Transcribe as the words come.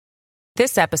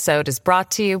This episode is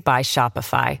brought to you by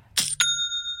Shopify.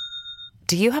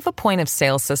 Do you have a point of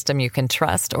sale system you can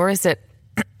trust, or is it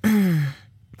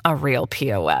a real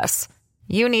POS?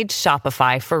 You need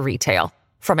Shopify for retail.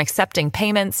 From accepting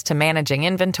payments to managing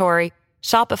inventory,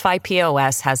 Shopify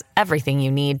POS has everything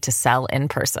you need to sell in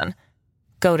person.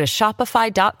 Go to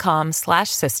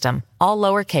shopify.com/system, all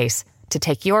lowercase, to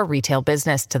take your retail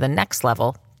business to the next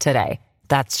level today.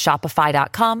 That's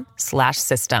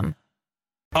shopify.com/system.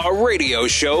 A radio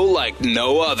show like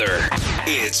no other.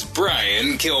 It's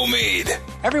Brian Kilmeade.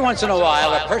 Every once in a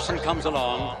while, a person comes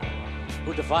along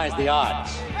who defies the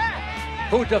odds,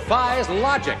 who defies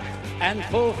logic, and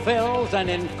fulfills an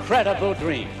incredible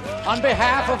dream. On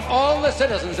behalf of all the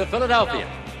citizens of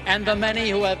Philadelphia and the many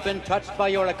who have been touched by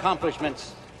your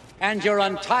accomplishments and your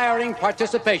untiring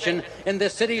participation in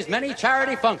this city's many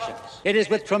charity functions, it is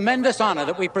with tremendous honor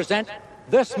that we present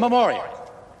this memorial,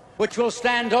 which will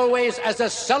stand always as a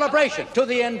celebration to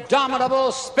the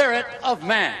indomitable spirit of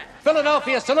man.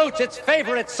 Philadelphia salutes its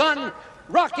favorite son,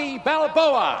 Rocky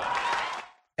Balboa.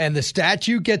 And the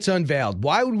statue gets unveiled.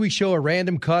 Why would we show a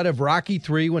random cut of Rocky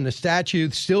III when the statue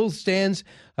still stands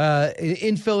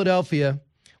in Philadelphia?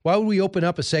 Why would we open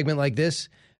up a segment like this?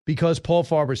 Because Paul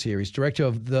Farber's here. He's director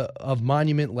of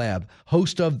Monument Lab,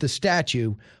 host of The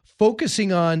Statue,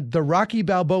 focusing on the Rocky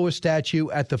Balboa statue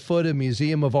at the foot of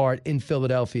Museum of Art in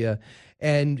Philadelphia.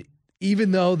 And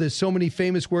even though there's so many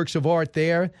famous works of art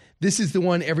there, this is the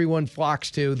one everyone flocks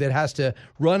to that has to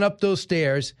run up those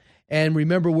stairs and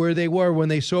remember where they were when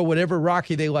they saw whatever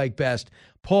Rocky they like best.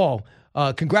 Paul,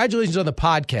 congratulations on the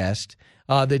podcast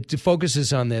that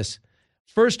focuses on this.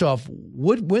 First off,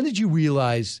 when did you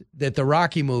realize that the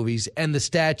Rocky movies and the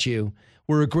statue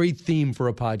were a great theme for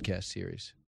a podcast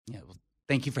series? Yeah, well,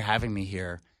 thank you for having me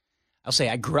here. I'll say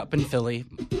I grew up in Philly,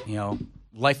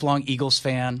 lifelong Eagles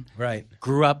fan. Right.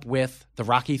 Grew up with the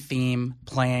Rocky theme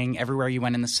playing everywhere you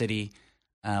went in the city.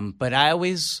 But I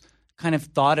always kind of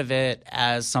thought of it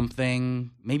as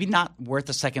something maybe not worth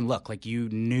a second look. Like you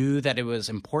knew that it was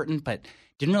important, but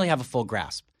didn't really have a full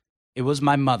grasp. It was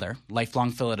my mother,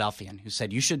 lifelong Philadelphian, who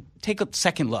said you should take a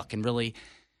second look and really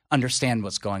understand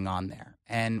what's going on there.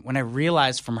 And when I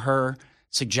realized from her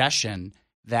suggestion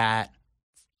that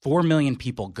 4 million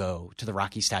people go to the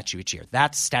Rocky statue each year,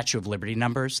 that's Statue of Liberty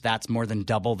numbers. That's more than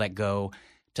double that go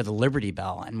to the Liberty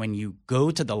Bell. And when you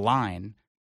go to the line,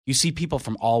 you see people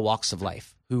from all walks of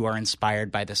life who are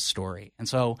inspired by this story. And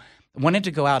so I wanted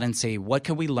to go out and say, what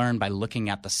can we learn by looking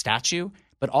at the statue,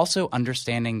 but also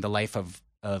understanding the life of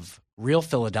real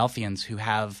Philadelphians who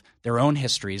have their own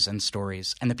histories and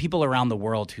stories, and the people around the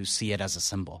world who see it as a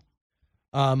symbol.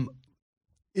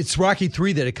 It's Rocky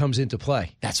III that it comes into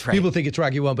play. That's right. People think it's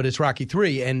Rocky I, but it's Rocky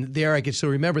III. And there I can still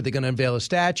remember they're going to unveil a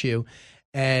statue,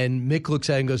 and Mick looks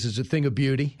at it and goes, it's a thing of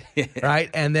beauty, right?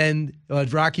 And then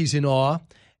Rocky's in awe.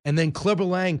 And then Clubber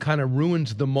Lang kind of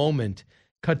ruins the moment.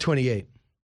 Cut 28.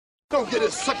 Don't get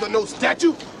this sucker no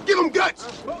statue. Give him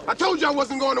guts. I told you I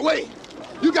wasn't going away.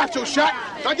 You got your shot.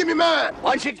 Now give me mine.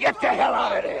 Why don't you get the hell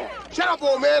out of there? Shut up,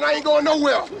 old man. I ain't going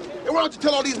nowhere. And why don't you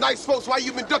tell all these nice folks why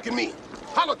you've been ducking me?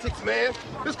 Politics, man.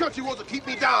 This country wants to keep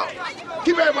me down.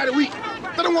 Keep everybody weak.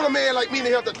 They don't want a man like me to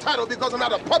have the title because I'm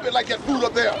not a puppet like that fool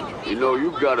up there. You know,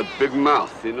 you got a big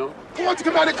mouth, Why don't you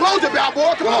come out and close it,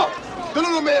 Balboa? Come on. The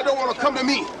little man don't want to come to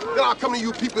me. Then I'll come to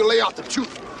you people and lay out the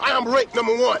truth. I am ranked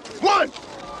number one. One!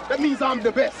 That means I'm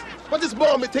the best. But this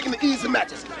bum been taking the easy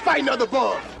matches, fighting other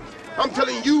bums. I'm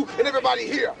telling you and everybody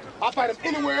here, I'll fight him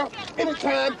anywhere,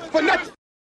 anytime, for nothing.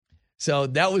 So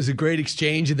that was a great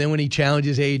exchange. And then when he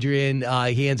challenges Adrian,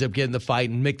 he ends up getting the fight,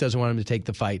 and Mick doesn't want him to take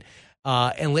the fight.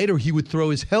 And later he would throw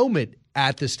his helmet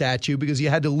at the statue because he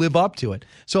had to live up to it.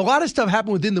 So a lot of stuff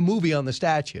happened within the movie on the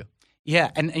statue.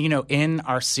 Yeah, and in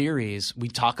our series, we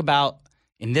talk about,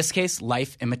 in this case,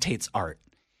 life imitates art.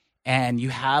 And you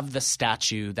have the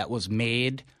statue that was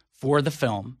made for the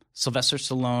film. Sylvester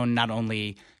Stallone not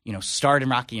only, starred in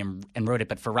Rocky and wrote it,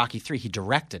 but for Rocky III, he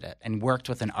directed it and worked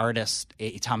with an artist,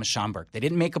 Thomas Schomburg. They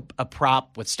didn't make a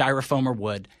prop with styrofoam or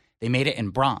wood. They made it in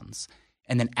bronze.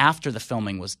 And then after the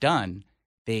filming was done,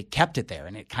 they kept it there,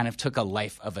 and it kind of took a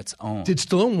life of its own. Did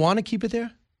Stallone want to keep it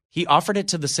there? He offered it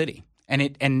to the city.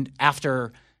 And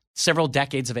after several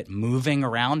decades of it moving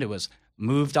around, it was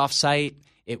moved off-site.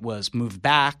 It was moved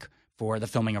back for the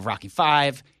filming of Rocky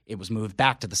V. It was moved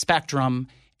back to the Spectrum.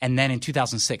 And then in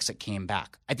 2006, it came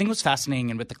back. I think what's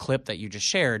fascinating, and with the clip that you just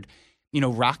shared,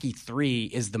 Rocky III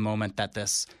is the moment that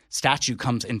this statue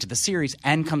comes into the series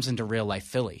and comes into real-life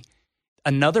Philly.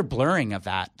 Another blurring of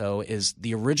that, though, is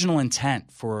the original intent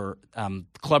for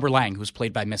Clubber Lang, who's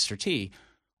played by Mr. T,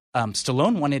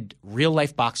 Stallone wanted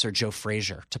real-life boxer Joe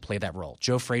Frazier to play that role.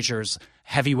 Joe Frazier's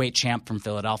heavyweight champ from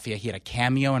Philadelphia. He had a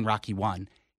cameo in Rocky I.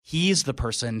 He's the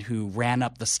person who ran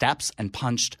up the steps and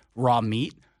punched raw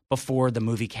meat before the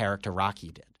movie character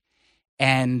Rocky did.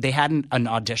 And they had an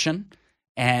audition,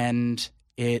 and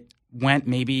it went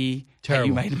maybe terrible.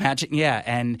 You might imagine. Yeah,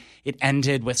 and it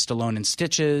ended with Stallone in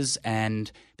stitches,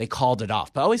 and they called it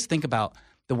off. But I always think about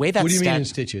the way that What do you mean in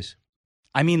stitches?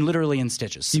 I mean literally in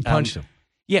stitches. He punched him.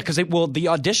 Yeah, because the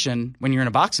audition when you're in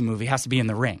a boxing movie has to be in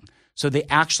the ring. So they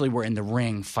actually were in the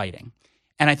ring fighting.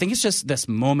 And I think it's just this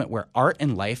moment where art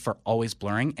and life are always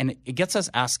blurring, and it gets us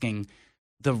asking,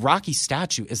 the Rocky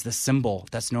statue is the symbol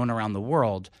that's known around the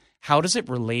world. How does it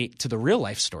relate to the real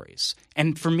life stories?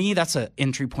 And for me, that's an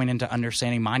entry point into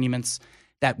understanding monuments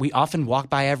that we often walk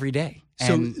by every day.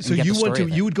 So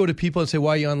you would go to people and say,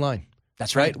 why are you online?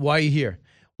 That's right. Why are you here?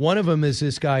 One of them is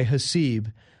this guy,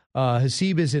 Hasib.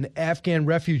 Hasib is an Afghan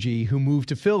refugee who moved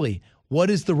to Philly. What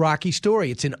is the Rocky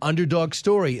story? It's an underdog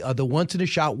story. The once in a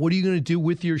shot, what are you going to do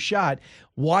with your shot?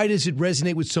 Why does it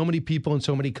resonate with so many people in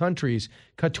so many countries?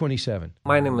 Cut 27.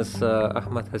 My name is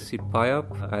Ahmad Hasib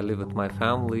Payap. I live with my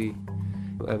family.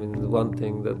 I mean, one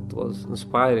thing that was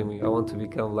inspiring me, I want to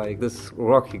become like this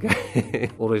Rocky guy.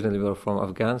 Originally, we were from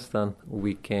Afghanistan.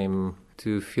 We came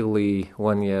to Philly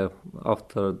 1 year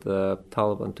after the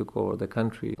Taliban took over the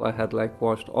country. I had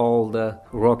watched all the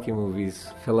Rocky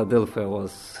movies. Philadelphia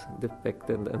was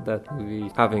depicted in that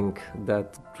movie. Having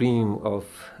that dream of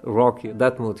Rocky,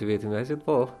 that motivated me. I said,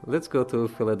 well, let's go to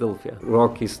Philadelphia.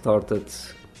 Rocky started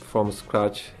from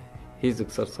scratch, his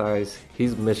exercise,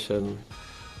 his mission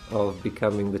of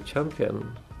becoming the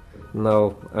champion.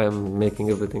 Now I'm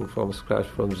making everything from scratch,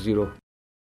 from zero.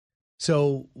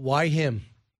 So why him?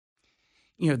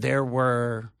 There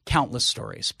were countless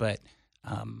stories, but,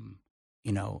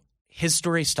 his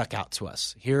story stuck out to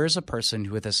us. Here is a person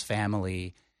who with his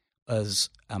family was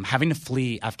having to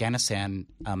flee Afghanistan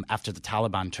after the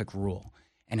Taliban took rule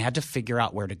and had to figure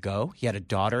out where to go. He had a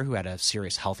daughter who had a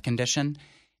serious health condition.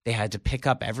 They had to pick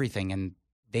up everything, and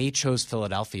they chose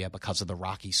Philadelphia because of the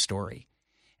Rocky story.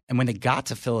 And when they got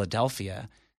to Philadelphia,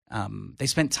 they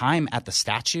spent time at the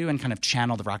statue and kind of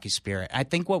channeled the Rocky spirit. I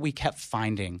think what we kept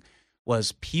finding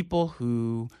was people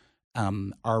who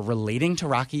are relating to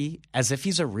Rocky as if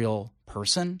he's a real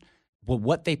person. Well,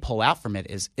 what they pull out from it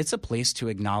is it's a place to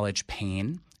acknowledge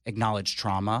pain, acknowledge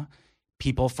trauma.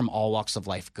 People from all walks of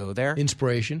life go there.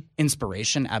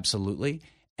 Inspiration, absolutely.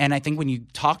 And I think when you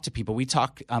talk to people, we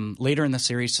talk later in the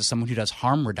series to someone who does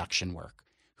harm reduction work,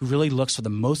 who really looks for the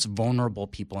most vulnerable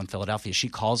people in Philadelphia. She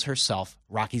calls herself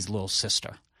Rocky's little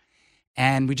sister.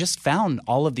 And we just found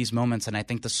all of these moments, and I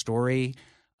think the story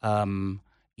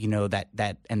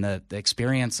that and the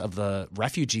experience of the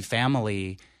refugee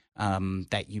family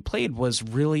that you played was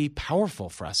really powerful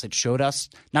for us. It showed us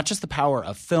not just the power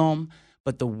of film,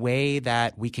 but the way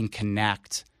that we can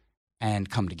connect and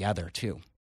come together too.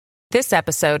 This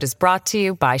episode is brought to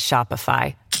you by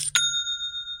Shopify.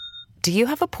 Do you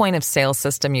have a point of sale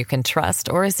system you can trust,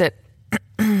 or is it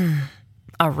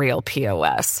a real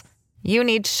POS? You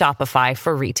need Shopify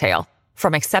for retail.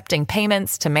 From accepting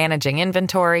payments to managing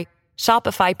inventory,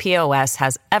 Shopify POS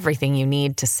has everything you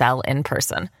need to sell in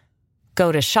person.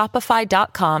 Go to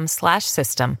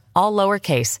shopify.com/system, all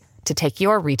lowercase, to take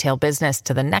your retail business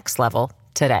to the next level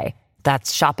today.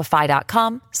 That's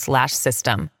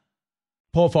shopify.com/system.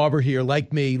 Paul Farber here,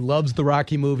 like me, loves the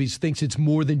Rocky movies, thinks it's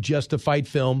more than just a fight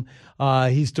film.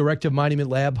 He's director of Monument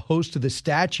Lab, host of The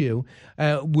Statue,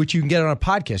 which you can get on a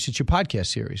podcast. It's your podcast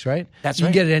series, right? That's right.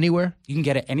 You can get it anywhere? You can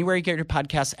get it anywhere you get your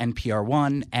podcasts, NPR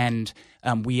One, and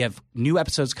we have new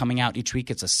episodes coming out each week.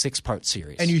 It's a 6-part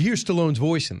series. And you hear Stallone's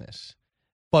voice in this.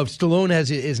 But Stallone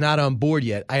is not on board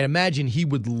yet. I imagine he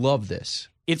would love this.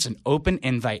 It's an open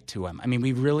invite to him. I mean,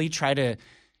 we really try to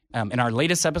in our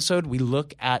latest episode, we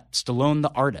look at Stallone,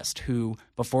 the artist, who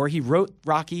before he wrote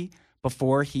Rocky,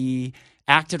 before he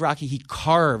acted Rocky, he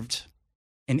carved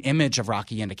an image of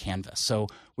Rocky into canvas. So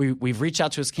we've reached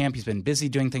out to his camp. He's been busy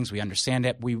doing things. We understand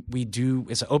it. We do.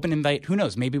 It's an open invite. Who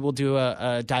knows? Maybe we'll do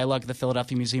a dialogue at the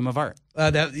Philadelphia Museum of Art. By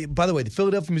the way, the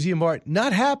Philadelphia Museum of Art,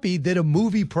 not happy that a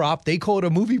movie prop, they call it a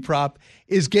movie prop,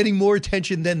 is getting more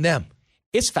attention than them.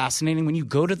 It's fascinating when you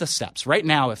go to the steps. Right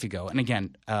now, if you go, and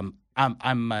again, I'm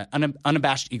an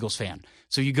unabashed Eagles fan.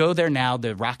 So you go there now,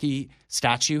 the Rocky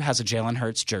statue has a Jalen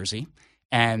Hurts jersey,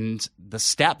 and the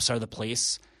steps are the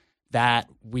place that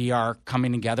we are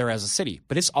coming together as a city.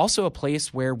 But it's also a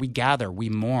place where we gather, we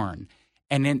mourn.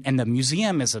 And the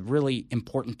museum is a really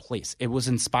important place. It was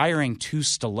inspiring to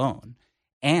Stallone.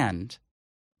 And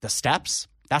the steps,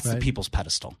 that's right. The people's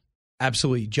pedestal.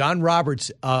 Absolutely. John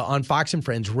Roberts on Fox and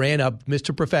Friends ran up,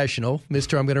 Mr. Professional,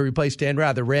 Mr. I'm going to replace Dan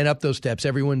Rather, ran up those steps.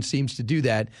 Everyone seems to do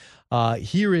that.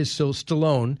 Here is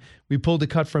Stallone. We pulled a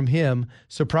cut from him,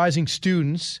 surprising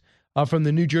students from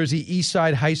the New Jersey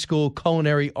Eastside High School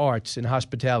Culinary Arts and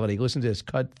Hospitality. Listen to this,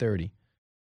 cut 30.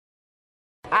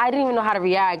 I didn't even know how to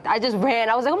react. I just ran.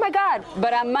 I was like, oh, my God.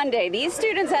 But on Monday, these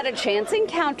students had a chance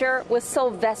encounter with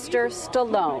Sylvester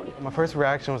Stallone. My first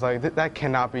reaction was like, that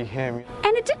cannot be him.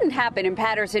 And it didn't happen in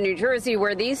Paterson, New Jersey,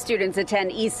 where these students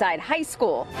attend Eastside High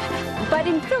School, but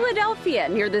in Philadelphia,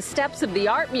 near the steps of the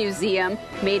Art Museum,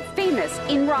 made famous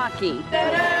in Rocky.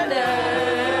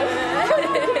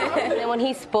 And when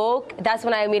he spoke, that's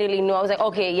when I immediately knew. I was like,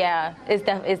 okay, yeah, it's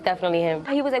definitely him.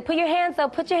 He was like, put your hands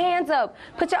up, put your hands up,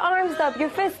 put your arms up, your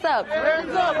fists up. Hands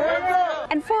up, hands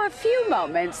up. And for a few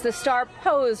moments, the star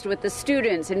posed with the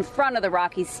students in front of the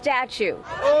Rocky statue.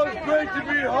 Oh, it's great to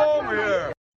be home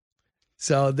here.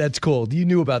 So that's cool. You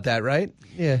knew about that, right?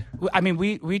 Yeah. I mean,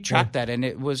 we tracked that, and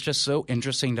it was just so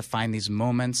interesting to find these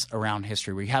moments around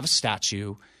history where you have a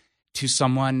statue to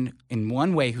someone in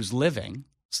one way who's living.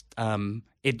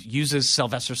 It uses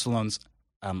Sylvester Stallone's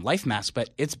life mask, but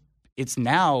it's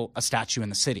now a statue in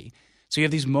the city. So you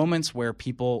have these moments where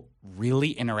people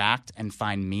really interact and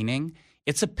find meaning.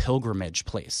 It's a pilgrimage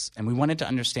place, and we wanted to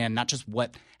understand not just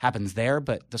what happens there,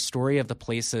 but the story of the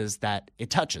places that it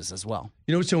touches as well.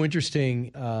 You know what's so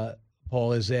interesting,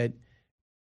 Paul, is that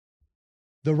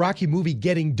the Rocky movie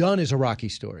Getting Done is a Rocky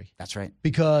story. That's right.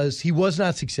 Because he was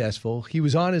not successful. He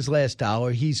was on his last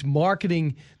dollar. He's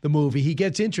marketing the movie. He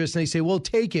gets interest, and they say, well,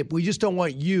 take it. We just don't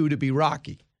want you to be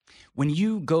Rocky. When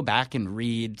you go back and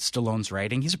read Stallone's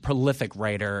writing, he's a prolific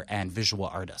writer and visual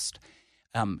artist.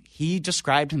 He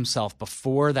described himself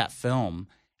before that film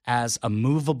as a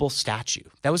movable statue.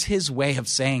 That was his way of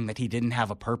saying that he didn't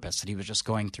have a purpose, that he was just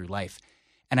going through life.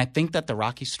 And I think that the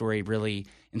Rocky story really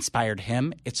inspired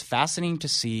him. It's fascinating to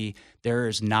see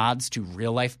there's nods to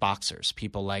real-life boxers,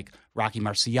 people like Rocky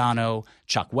Marciano,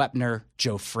 Chuck Wepner,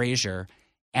 Joe Frazier,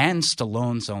 and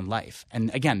Stallone's own life.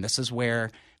 And again, this is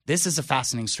a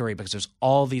fascinating story because there's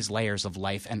all these layers of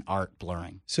life and art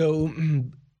blurring. So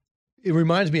it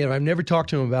reminds me of, I've never talked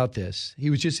to him about this. He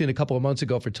was just in a couple of months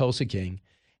ago for Tulsa King.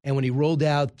 And when he rolled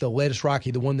out the latest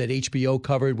Rocky, the one that HBO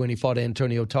covered when he fought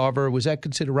Antonio Tarver, was that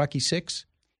considered Rocky VI?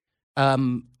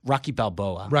 Rocky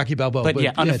Balboa. Rocky Balboa. But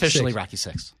yeah, unofficially Rocky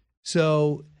VI.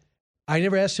 So I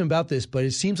never asked him about this, but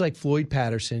it seems like Floyd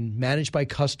Patterson, managed by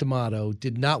Customato,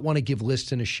 did not want to give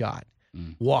Liston a shot.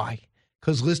 Why?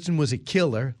 Because Liston was a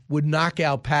killer, would knock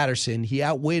out Patterson. He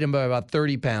outweighed him by about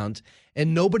 30 pounds.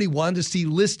 And nobody wanted to see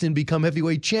Liston become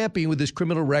heavyweight champion with his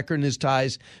criminal record and his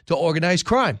ties to organized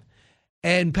crime.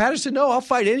 And Patterson, no, I'll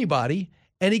fight anybody.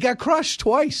 And he got crushed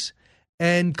twice.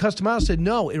 And Customato said,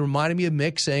 no. It reminded me of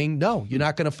Mick saying, no, you're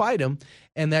not going to fight him.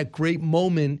 And that great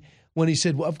moment when he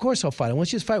said, well, of course I'll fight him.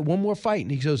 Let's just fight one more fight. And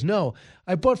he goes, no,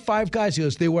 I bought 5 guys. He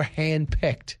goes, they were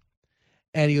handpicked.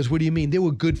 And he goes, what do you mean? They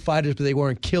were good fighters, but they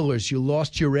weren't killers. You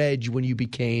lost your edge when you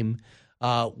became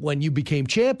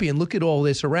champion. Look at all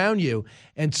this around you.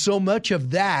 And so much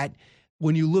of that,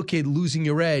 when you look at losing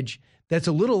your edge, that's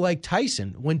a little like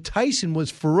Tyson. When Tyson was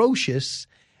ferocious,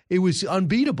 it was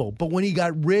unbeatable. But when he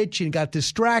got rich and got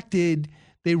distracted,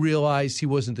 they realized he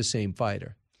wasn't the same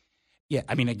fighter. Yeah,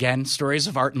 I mean, again, stories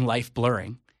of art and life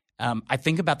blurring. I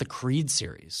think about the Creed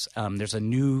series. There's a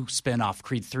new spinoff,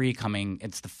 Creed 3, coming.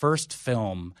 It's the first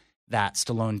film that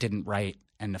Stallone didn't write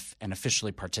and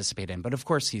officially participate in. But, of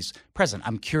course, he's present.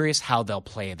 I'm curious how they'll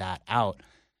play that out.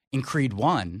 In Creed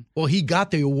 1. Well, he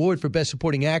got the award for Best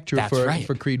Supporting Actor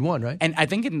for Creed 1, right? And I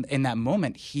think in that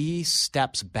moment, he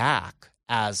steps back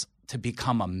to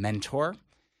become a mentor.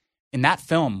 In that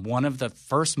film, one of the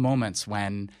first moments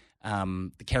when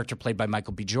the character played by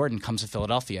Michael B. Jordan comes to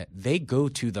Philadelphia, they go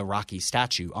to the Rocky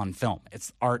statue on film.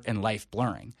 It's art and life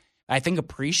blurring. I think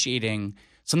appreciating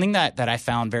something that I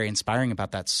found very inspiring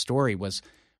about that story was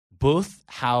both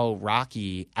how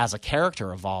Rocky as a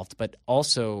character evolved, but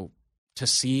also to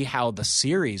see how the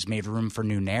series made room for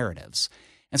new narratives.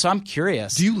 And so I'm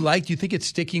curious. Do you think it's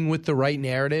sticking with the right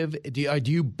narrative? Do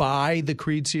you buy the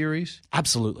Creed series?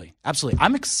 Absolutely. Absolutely.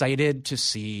 I'm excited to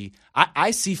see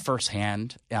I see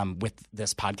firsthand with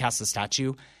this podcast, The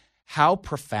Statue, how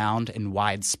profound and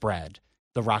widespread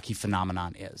the Rocky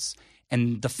phenomenon is.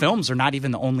 And the films are not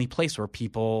even the only place where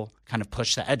people kind of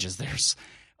push the edges.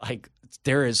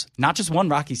 There is not just one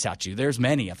Rocky statue. There's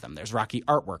many of them. There's Rocky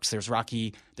artworks. There's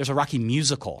a Rocky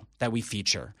musical that we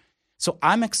feature. So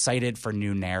I'm excited for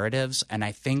new narratives, and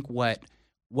I think what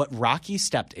what Rocky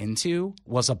stepped into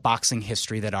was a boxing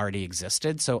history that already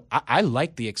existed. So I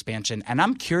like the expansion, and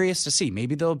I'm curious to see.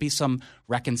 Maybe there'll be some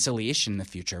reconciliation in the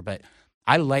future, but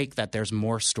I like that there's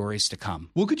more stories to come.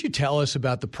 What could you tell us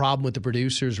about the problem with the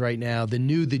producers right now, the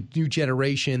new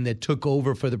generation that took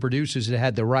over for the producers that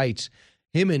had the rights?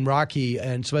 Him and Rocky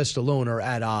and Sylvester Stallone are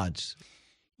at odds.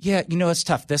 Yeah, it's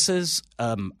tough. This is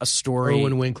a story.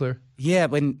 Irwin Winkler. Yeah,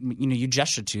 when you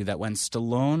gestured to that when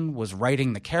Stallone was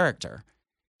writing the character,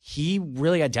 he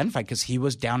really identified because he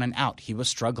was down and out. He was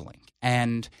struggling.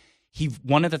 And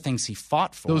one of the things he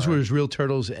fought for. Those were his real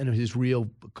turtles and his real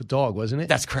dog, wasn't it?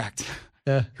 That's correct.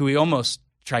 Who he almost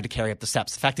tried to carry up the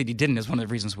steps. The fact that he didn't is one of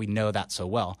the reasons we know that so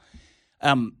well.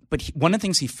 But one of the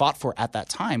things he fought for at that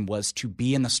time was to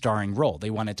be in the starring role.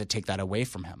 They wanted to take that away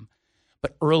from him.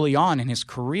 But early on in his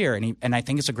career, and I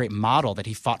think it's a great model that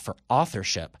he fought for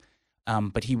authorship,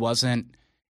 but he wasn't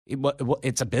 –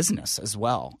 it's a business as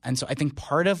well. And so I think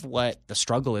part of what the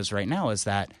struggle is right now is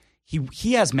that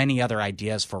he has many other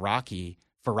ideas for Rocky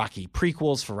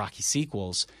prequels, for Rocky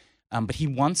sequels, but he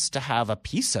wants to have a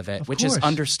piece of it, which is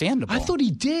understandable. I thought he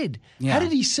did. Yeah. How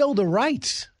did he sell the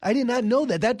rights? I did not know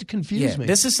that. That confused me.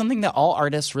 This is something that all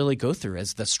artists really go through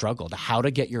is the struggle to how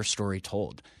to get your story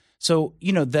told. So,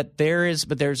 that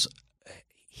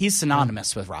he's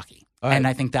synonymous with Rocky. Right. And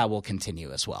I think that will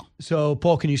continue as well. So,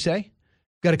 Paul, can you say?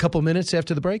 Got a couple of minutes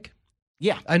after the break?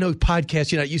 Yeah. I know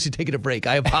podcasts, you're not used to taking a break.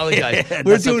 I apologize.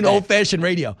 We're doing old-fashioned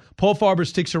radio. Paul Farber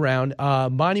sticks around.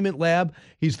 Monument Lab,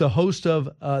 he's the host of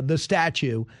The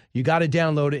Statue. You got to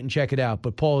download it and check it out.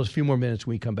 But, Paul, there's a few more minutes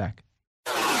when we come back.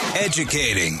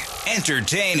 Educating,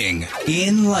 entertaining,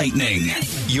 enlightening.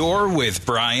 You're with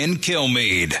Brian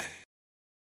Kilmeade.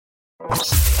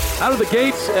 Out of the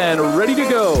gates and ready to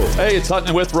go. Hey, it's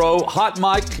Hutton Withrow. Hot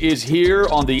Mike is here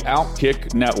on the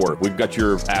Outkick Network. We've got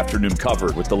your afternoon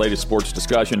covered with the latest sports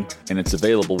discussion, and it's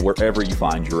available wherever you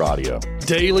find your audio.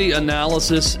 Daily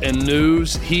analysis and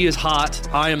news. He is hot.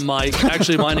 I am Mike.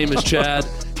 Actually, my name is Chad.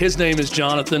 His name is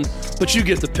Jonathan, but you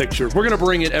get the picture. We're going to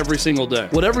bring it every single day.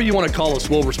 Whatever you want to call us,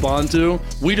 we'll respond to.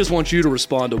 We just want you to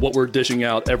respond to what we're dishing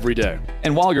out every day.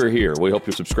 And while you're here, we hope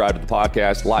you subscribe to the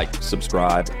podcast, like,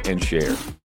 subscribe, and share.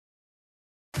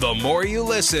 The more you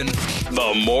listen,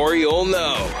 the more you'll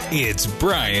know. It's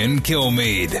Brian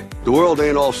Kilmeade. The world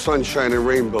ain't all sunshine and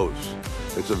rainbows.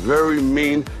 It's a very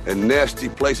mean and nasty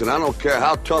place, and I don't care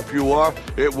how tough you are,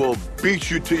 it will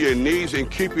beat you to your knees and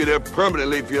keep you there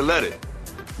permanently if you let it.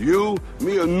 You,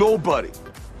 me, or nobody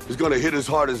is going to hit as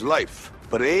hard as life.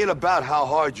 But it ain't about how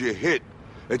hard you hit.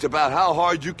 It's about how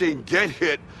hard you can get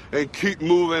hit and keep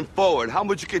moving forward. How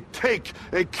much you can take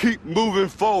and keep moving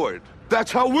forward.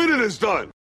 That's how winning is done.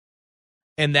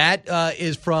 And that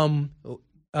is from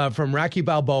Rocky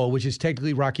Balboa, which is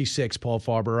technically Rocky VI, Paul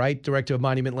Farber, right? Director of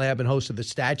Monument Lab and host of The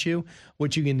Statue,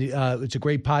 which you can. It's a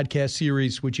great podcast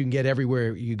series, which you can get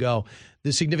everywhere you go.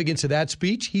 The significance of that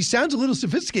speech, he sounds a little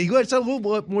sophisticated. He sounds a little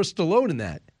more Stallone in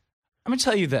that. I'm going to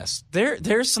tell you this.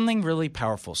 There's something really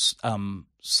powerful.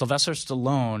 Sylvester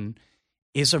Stallone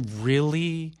is a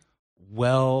really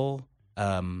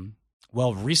well-researched,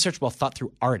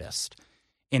 well-thought-through artist.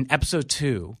 In episode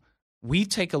 2, we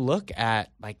take a look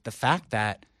at the fact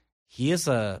that he is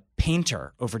a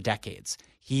painter over decades.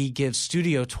 He gives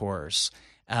studio tours.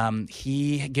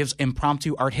 He gives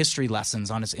impromptu art history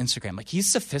lessons on his Instagram.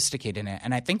 He's sophisticated in it.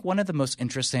 And I think one of the most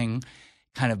interesting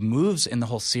kind of moves in the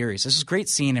whole series, this is a great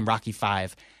scene in Rocky V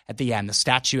at the end. The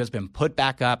statue has been put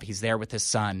back up. He's there with his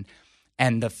son.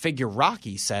 And the figure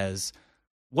Rocky says,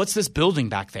 "What's this building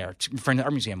back there?" In front of the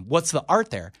art museum. "What's the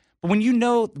art there?" But when you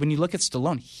look at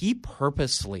Stallone, he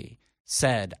purposely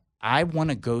said, "I want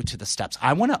to go to the steps.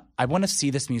 I want to see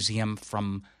this museum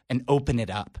and open it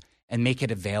up and make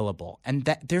it available." And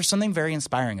that there's something very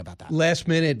inspiring about that. Last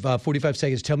minute, 45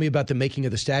 seconds. Tell me about the making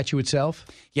of the statue itself.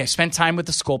 Yeah, I spent time with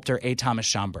the sculptor A. Thomas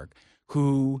Schomburg,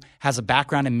 who has a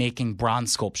background in making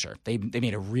bronze sculpture. They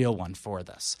made a real one for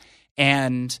this.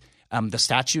 And the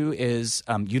statue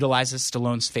utilizes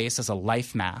Stallone's face as a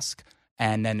life mask,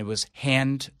 and then it was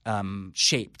hand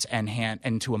shaped and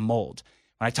into a mold.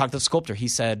 When I talked to the sculptor, he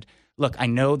said, "Look, I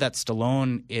know that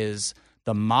Stallone is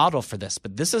the model for this,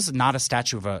 but this is not a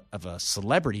statue of a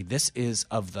celebrity. This is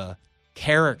of the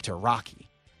character Rocky."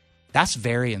 That's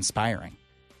very inspiring.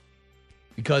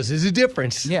 Because there's a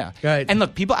difference. Yeah. Right. And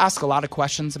look, people ask a lot of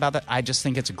questions about that. I just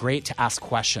think it's great to ask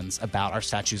questions about our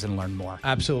statues and learn more.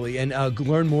 Absolutely. And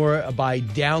learn more by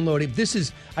downloading.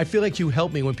 I feel like you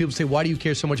help me when people say, "Why do you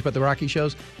care so much about the Rocky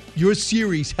shows?" Your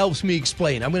series helps me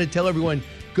explain. I'm going to tell everyone,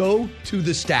 go to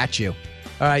The Statue.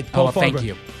 All right, Paul Farber. Thank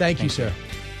you. Thank you, sir.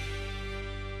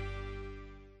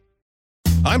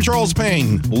 I'm Charles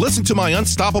Payne. Listen to my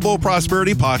Unstoppable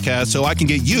Prosperity podcast so I can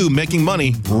get you making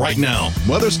money right now.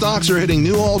 Whether stocks are hitting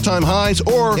new all-time highs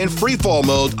or in free fall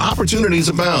mode, opportunities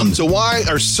abound. So why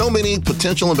are so many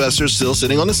potential investors still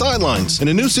sitting on the sidelines? In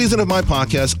a new season of my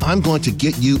podcast, I'm going to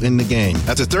get you in the game.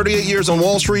 After 38 years on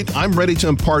Wall Street, I'm ready to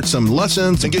impart some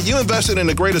lessons and get you invested in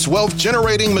the greatest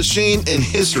wealth-generating machine in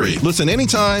history. Listen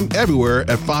anytime, everywhere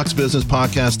at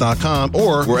foxbusinesspodcast.com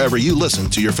or wherever you listen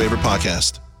to your favorite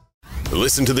podcast.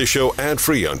 Listen to the show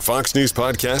ad-free on Fox News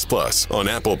Podcast Plus, on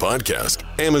Apple Podcast,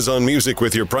 Amazon Music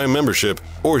with your Prime membership,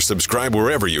 or subscribe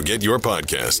wherever you get your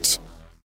podcasts.